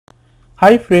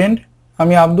Hi friend,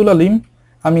 আমি আব্দুল আলিম।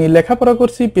 আমি লেখাপড়া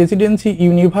করছি প্রেসিডেন্সি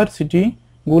ইউনিভার্সিটি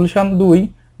গুলশান 2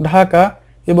 ঢাকা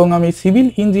এবং আমি সিভিল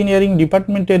ইঞ্জিনিয়ারিং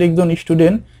ডিপার্টমেন্টের একজন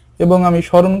স্টুডেন্ট এবং আমি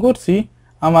স্মরণ করছি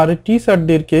আমার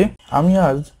টিচারদেরকে। আমি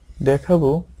আজ দেখাবো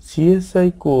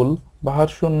CsiCol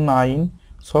ভার্সন 9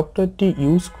 সফটওয়্যারটি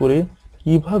ইউজ করে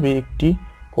কিভাবে একটি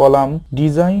কলাম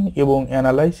ডিজাইন এবং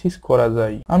অ্যানালাইসিস করা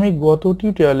যায়। আমি গত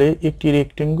টিউটোরিয়ালে একটি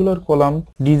রেক্টেঙ্গুলার কলাম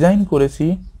ডিজাইন করেছি,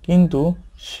 কিন্তু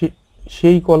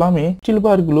সেই কলামে স্টিল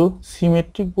বারগুলো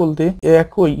সিমেট্রিক বলতে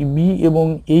একই বি এবং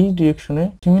এই ডিরেকশনে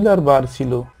সিমিলার বার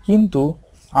ছিল, কিন্তু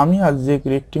আমি আজ যে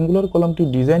রেক্টেঙ্গুলার কলামটি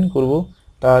ডিজাইন করব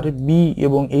তার বি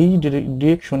এবং এই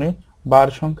ডিরেকশনে বার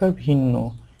সংখ্যা ভিন্ন,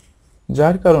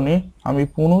 যার কারণে আমি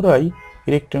পুনরায়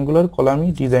রেক্টেঙ্গুলার কলামই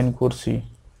ডিজাইন করছি।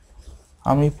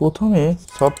 আমি প্রথমে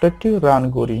সফটওয়্যারটি রান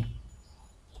করি।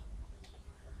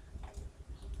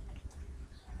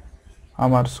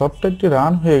 আমার সফটওয়্যারটি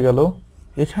রান হয়ে গেল।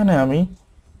 এখানে আমি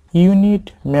ইউনিট,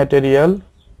 ম্যাটেরিয়াল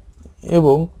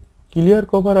এবং ক্লিয়ার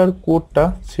কভার আর কোডটা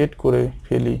সেট করে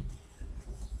ফেলি।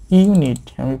 ইউনিট,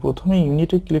 আমি প্রথমে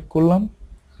ইউনিটে ক্লিক করলাম।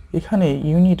 এখানে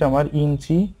ইউনিট আমার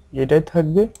ইঞ্চি, এটাই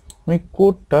থাকবে। আমি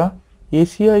কোডটা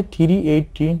ACI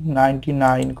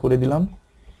 38099 করে দিলাম।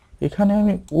 এখানে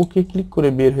আমি ওকে ক্লিক করে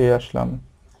বের হয়ে আসলাম।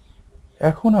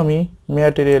 এখন আমি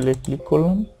ম্যাটেরিয়ালে ক্লিক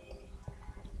করলাম।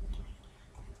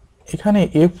 এখানে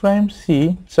F'(C)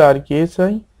 4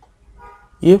 KSI,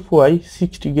 FY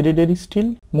 60 গ্রেডের still,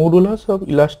 modulus of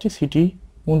elasticity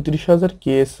 29,000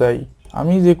 KSI।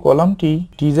 আমি যে কলামটি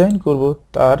ডিজাইন করব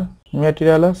তার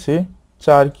ম্যাটেরিয়াল আছে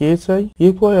 4 KSI,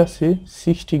 FY আছে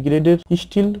 60 গ্রেডের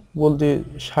স্টিল বলতে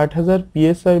 60,000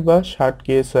 PSI বা 60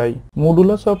 KSI,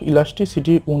 modulus of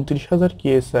elasticity 29,000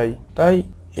 KSI। তাই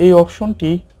এই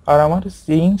অপশনটি আর আমার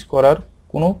চেঞ্জ করার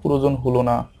কোনো প্রয়োজন হলো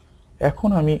না। এখন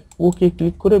আমি ওকে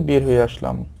ক্লিক করে বের হয়ে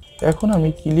আসলাম। এখন আমি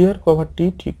ক্লিয়ার কভারটি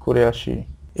ঠিক করে আসি।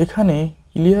 এখানে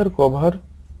ক্লিয়ার কভার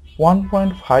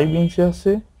 1.5 ইঞ্চি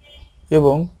আছে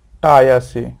এবং টাই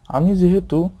আছে। আমি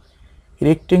যেহেতু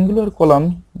রেক্টেঙ্গুলার কলাম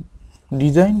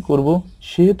ডিজাইন করব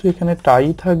সেহেতু এখানে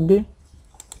টাই থাকবে।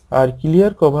 আর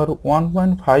ক্লিয়ার কভার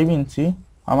 1.5 ইঞ্চি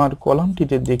আমার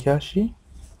কলামটিতে দেখে আসি।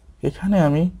 এখানে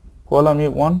আমি কলামে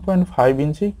 1.5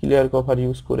 ইঞ্চি ক্লিয়ার কভার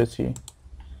ইউজ করেছি,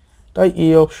 তাই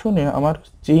এই অপশনে আমার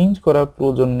চেঞ্জ করার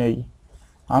প্রয়োজন নেই।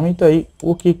 আমি তাই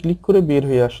ওকে ক্লিক করে বের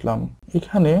হয়ে আসলাম।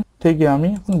 এখানে থেকে আমি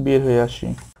এখন বের হয়ে আসি।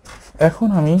 এখন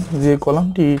আমি যে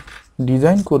কলামটি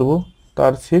ডিজাইন করব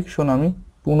তার সেকশন আমি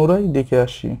পুনরায় দেখে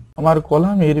আসি। আমার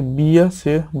কলামের বি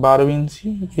আছে 12 ইঞ্চি,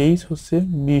 এইচ হচ্ছে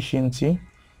 20 ইঞ্চি।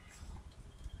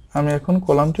 আমি এখন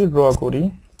কলামটি ড্র করি।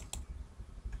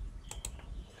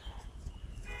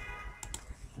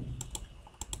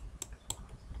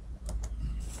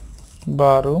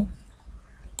 বারো,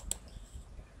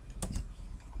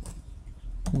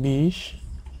 20।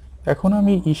 এখন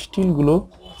আমি স্টিলগুলো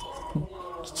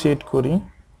সেট করি।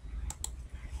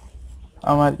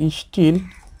 আমার স্টিল,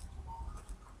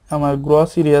 আমার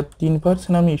গ্রস এরিয়া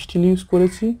 3% আমি স্টিল ইউজ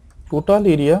করেছি। টোটাল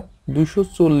এরিয়া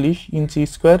 240 ইঞ্চি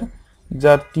স্কোয়ার,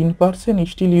 যার 3%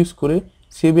 স্টিল ইউজ করে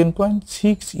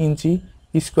 7.6 ইঞ্চি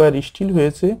স্কোয়ার স্টিল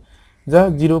হয়েছে, যা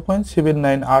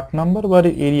 0.79 8 নাম্বার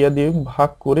বারের এরিয়া দিয়ে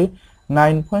ভাগ করে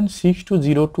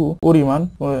 9.6202 পরিমাণ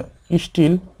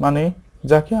স্টিল, মানে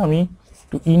যাকে আমি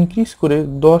একটু ইনক্রিজ করে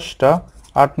 10টা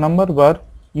 8 নাম্বার বার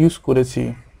ইউজ করেছি।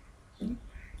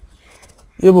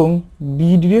 এবং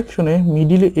বি ডিরেকশনে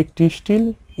মিডিলে একটি স্টিল,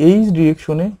 এইচ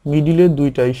ডিরেকশনে মিডিলে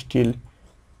 2টা স্টিল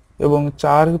এবং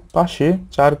চার পাশে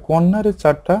 4 কর্নারে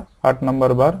 4টা 8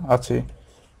 নাম্বার বার আছে।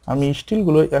 আমি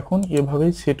স্টিলগুলো এখন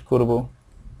এভাবেই সেট করব।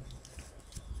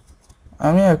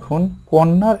 আমি এখন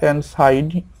কর্নার অ্যান্ড সাইড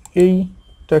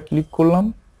এইটা ক্লিক করলাম।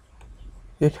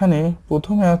 এখানে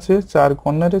প্রথমে আছে 4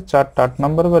 কর্নারে 4টা 8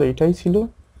 নাম্বার বার, এটাই ছিল।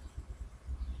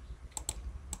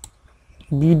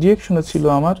 বি ডিরেকশনে ছিল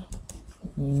আমার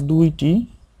 2টি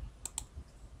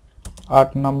 8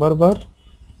 নাম্বার বার।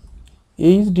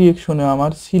 এইচ ডিরেকশনে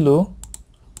আমার ছিল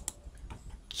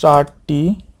 4টি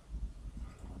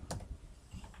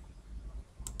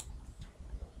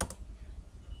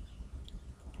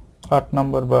 8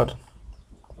 number bar.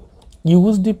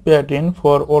 Use the pattern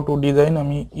for auto design,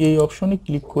 আমি এই অপশনে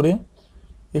ক্লিক করে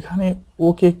এখানে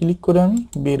ওকে ক্লিক করে আমি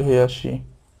বের হয়ে আসি।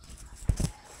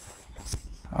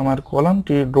 আমার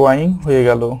কলামটি ড্রয়িং হয়ে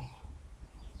গেল।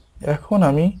 এখন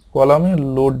আমি কলামে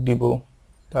লোড দিব,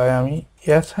 তাই আমি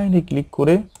অ্যাসাইনে ক্লিক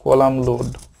করে কলাম লোড।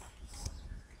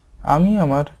 আমি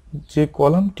আমার যে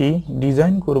কলামটি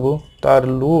ডিজাইন করব তার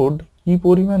লোড কি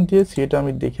পরিমাণ দিয়ে সেটা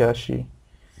আমি দেখে আসি।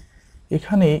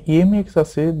 এখানে MX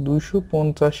আছে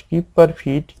 250 keep per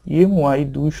fit, MY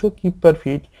 200 keep per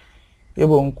fit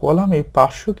এবং কলামে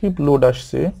 500 কিপ লোড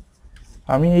আসছে।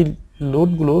 আমি এই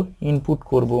লোডগুলো ইনপুট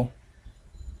করব।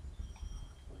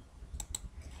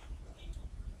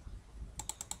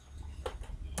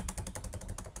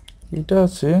 এটা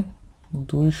আছে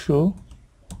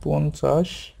 250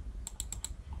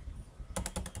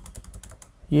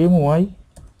 MY,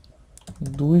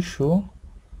 200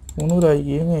 পুনরায়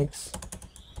MX,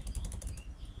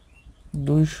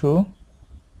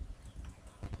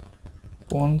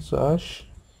 250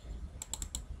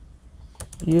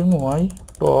 MY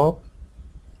top,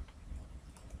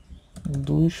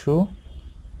 200।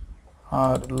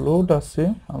 R load আছে,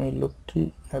 আমি লোডটি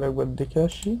আর একবার দেখে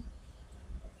আসি।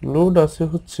 লোড আছে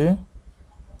হচ্ছে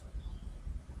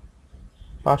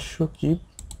 500 কিপ,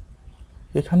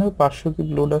 এখানেও 500 কিপ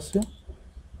লোড আছে।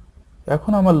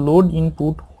 এখন আমার লোড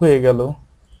ইনপুট হয়ে গেল,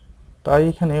 তাই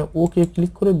এখানে ওকে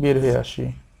ক্লিক করে বের হয়ে আসি।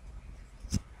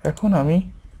 এখন আমি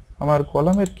আমার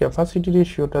কলামের ক্যাপাসিটি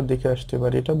রেশিওটা দেখে আসতে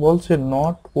পারি, এটা বলছে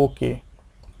নট ওকে।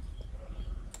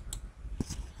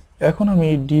 এখন আমি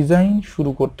ডিজাইন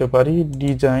শুরু করতে পারি।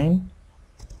 Design,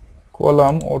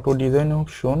 column, auto design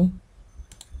option.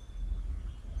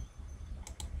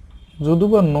 যদিও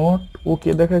বা নট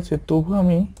ওকে দেখাচ্ছে, তবু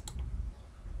আমি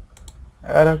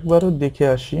আর একবারও দেখে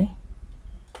আসি।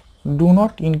 Do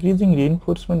not increasing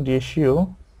reinforcement ratio,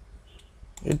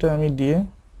 এটা আমি দিয়ে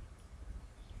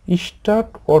start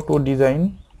auto design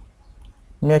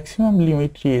maximum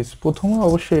limit rich. প্রথমে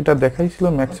অবশ্যই এটা দেখাইছিল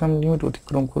ম্যাক্সিমাম লিমিট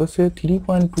অতিক্রম করেছে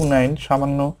 3.29,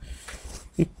 সামান্য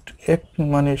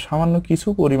মানে সামান্য কিছু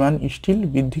পরিমাণ স্টিল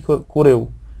বৃদ্ধি করেও।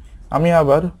 আমি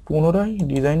আবার পুনরায়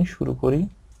ডিজাইন শুরু করি।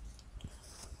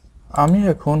 আমি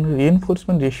এখন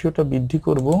রিইনফোর্সমেন্ট রেশিওটা বৃদ্ধি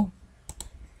করব,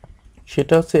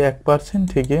 সেটা হচ্ছে 1%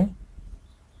 থেকে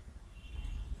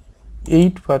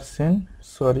 8%,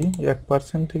 সরি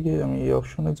 1% থেকে আমি এই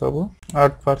অপশনে যাব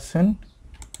 8%।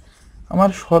 আমার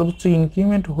সর্বোচ্চ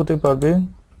ইনক্রিমেন্ট হতে পারবে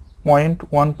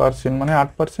 0.1%, মানে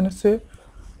 8% এর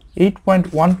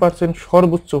 8.1%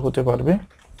 সর্বোচ্চ হতে পারবে।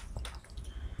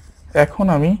 এখন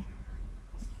আমি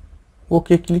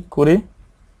ওকে ক্লিক করে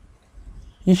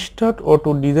স্টার্ট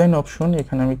অটো ডিজাইন অপশন,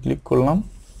 এখানে আমি ক্লিক করলাম।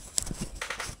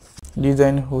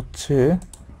 ডিজাইন হচ্ছে,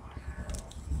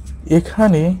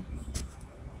 এখানে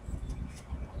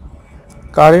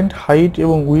কারেন্ট হাইট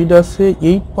এবং উইড আছে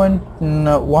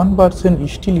 8.1%,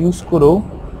 স্টিল ইউজ করেও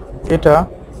এটা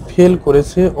ফেল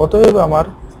করেছে। অতএব আমার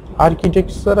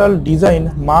architectural design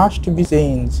must be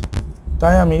change.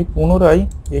 তাই আমি পুনরায়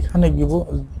এখানে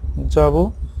যাব।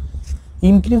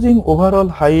 ইনক্রিজিং ওভারঅল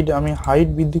হাইট, আমি হাইট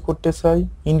বৃদ্ধি করতে চাই।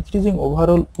 ইনক্রিজিং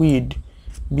ওভারঅল উইড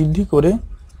বৃদ্ধি করে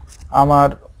আমার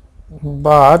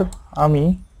বার আমি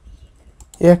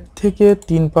 1 থেকে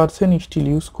 3% স্টিল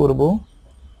ইউজ করব।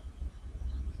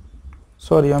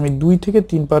 সরি, আমি 2 থেকে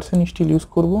 3% স্টিল ইউজ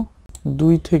করব।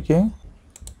 2 থেকে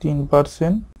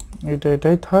 3%,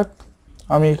 এটাই থাক।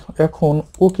 আমি এখন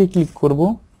ওকে ক্লিক করব।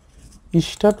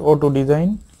 স্টার্ট অটো ডিজাইন,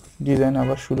 ডিজাইন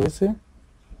আবার শুরু হয়েছে।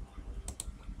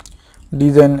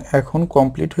 ডিজাইন এখন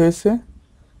কমপ্লিট হয়েছে।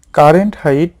 কারেন্ট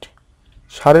হাইট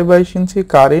 22.5 ইঞ্চি,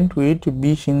 কারেন্ট উইড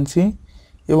 20 ইঞ্চি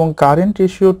এবং কারেন্ট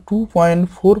রেশিও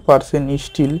 2.4%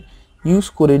 স্টিল ইউজ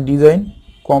করে ডিজাইন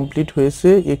কমপ্লিট হয়েছে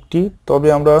একটি। তবে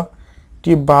আমরা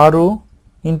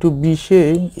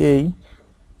 12x20 এই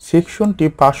সেকশনটি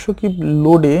 500 কিপ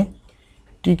লোডে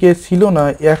টিকে ছিল না।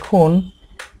 এখন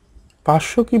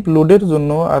 500 কিপ লোডের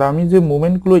জন্য আর আমি যে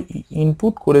মোমেন্টগুলো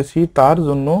ইনপুট করেছি তার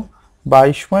জন্য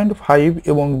 22.5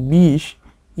 এবং 20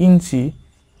 ইঞ্চি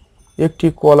একটি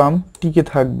কলাম টিকে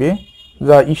থাকবে,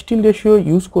 যা স্টিল রেশিও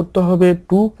ইউজ করতে হবে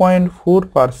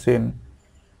 2.4%।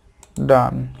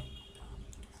 ডান।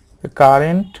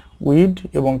 কারেন্ট উইড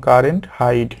এবং কারেন্ট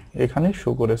হাইট এখানে শো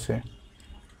করেছে।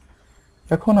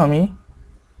 এখন আমি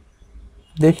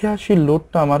দেখে আসি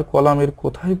লোডটা আমার কলামের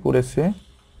কোথায় পড়েছে।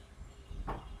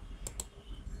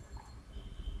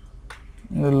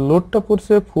 লোডটা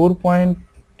পড়ছে 4.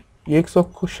 x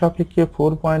অক্ষর সাপেক্ষে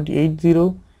 4.80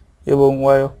 এবং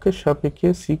y অক্ষের সাপেক্ষে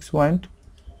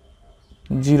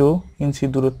 6.0 ইঞ্চি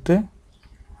দূরত্বে।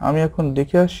 আমি এখন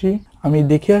দেখে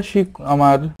আসি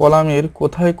আমার কলামের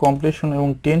কোথায় কম্প্রেশন এবং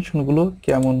টেনশনগুলো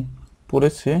কেমন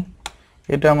পড়েছে।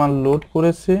 এটা আমার লোড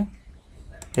পড়েছে,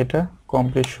 এটা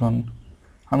কম্প্রেশন।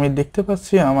 আমি দেখতে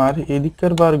পাচ্ছি আমার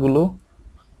এদিককার বারগুলো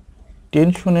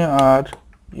টেনশনে আর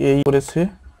এই করেছে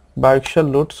বায়ুকশাল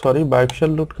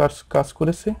লোড কাজ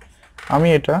করেছে। আমি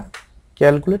এটা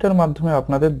ক্যালকুলেটর মাধ্যমে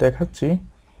আপনাদের দেখাচ্ছি।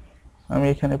 আমি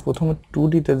এখানে প্রথমে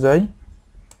 2D-তে যাই,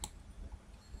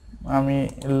 আমি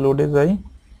লোডে যাই।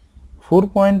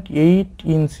 4.8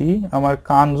 ইঞ্চি আমার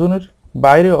কানজোনের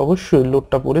বাইরে অবশ্যই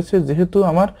লোডটা পড়েছে, যেহেতু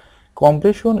আমার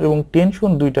কম্প্রেশন এবং টেনশন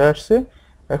দুইটা আসছে।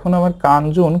 এখন আমার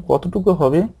কানজোন কতটুকু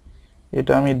হবে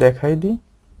এটা আমি দেখাই দিই।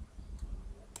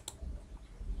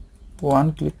 1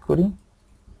 ক্লিক করি।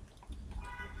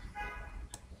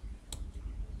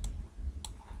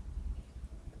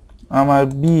 আমার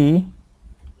বি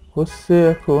হচ্ছে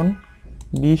এখন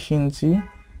 20 ইঞ্চি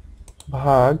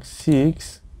ভাগ 6।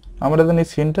 আমরা জানি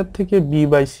সেন্টার থেকে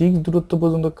B/6 দূরত্ব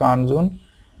পর্যন্ত কানজন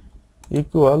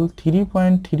ইকুয়াল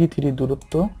 3.33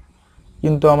 দূরত্ব,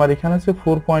 কিন্তু আমার এখানে আছে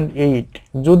 4.8।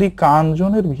 যদি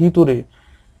কানজনের ভিতরে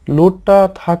লোডটা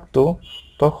থাকতো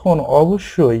তখন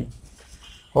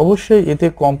অবশ্যই এতে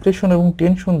কম্প্রেশন এবং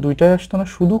টেনশন দুইটাই আসতো না,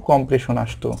 শুধু কম্প্রেশন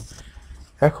আসতো।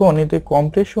 এখন এতে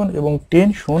কম্প্রেশন এবং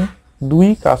টেনশন দুই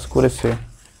কাজ করেছে।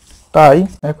 তাই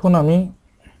এখন আমি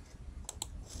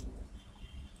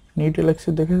নিউট্রাল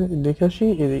অ্যাক্সিস দেখে আসি।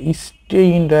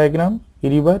 Steyn diagram,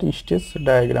 river stage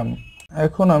diagram.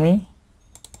 এখন আমি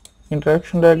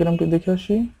ইন্টারাকশন ডায়াগ্রামটি দেখে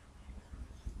আসি।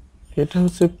 এটা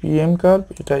হচ্ছে পিএম কার্ভ,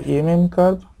 এটা এমএম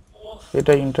কার্ভ,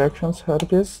 এটা ইন্টারাকশন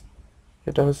সারফেস,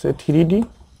 এটা হচ্ছে 3D।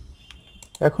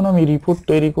 এখন আমি রিপোর্ট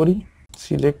তৈরি করি।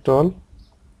 সিলেক্ট অল,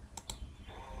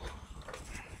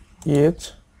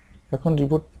 এখন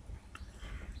রিপোর্ট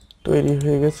তৈরি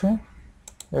হয়ে গেছে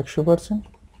 100%।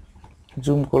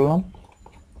 জুম করলাম,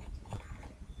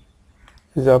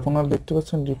 এই যে আপনারা দেখতে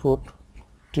পাচ্ছেন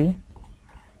রিপোর্টটি।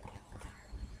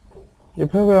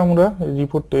 এভাবে আমরা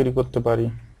রিপোর্ট তৈরি করতে পারি।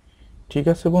 ঠিক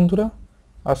আছে বন্ধুরা,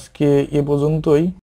 আজকে এ পর্যন্তই।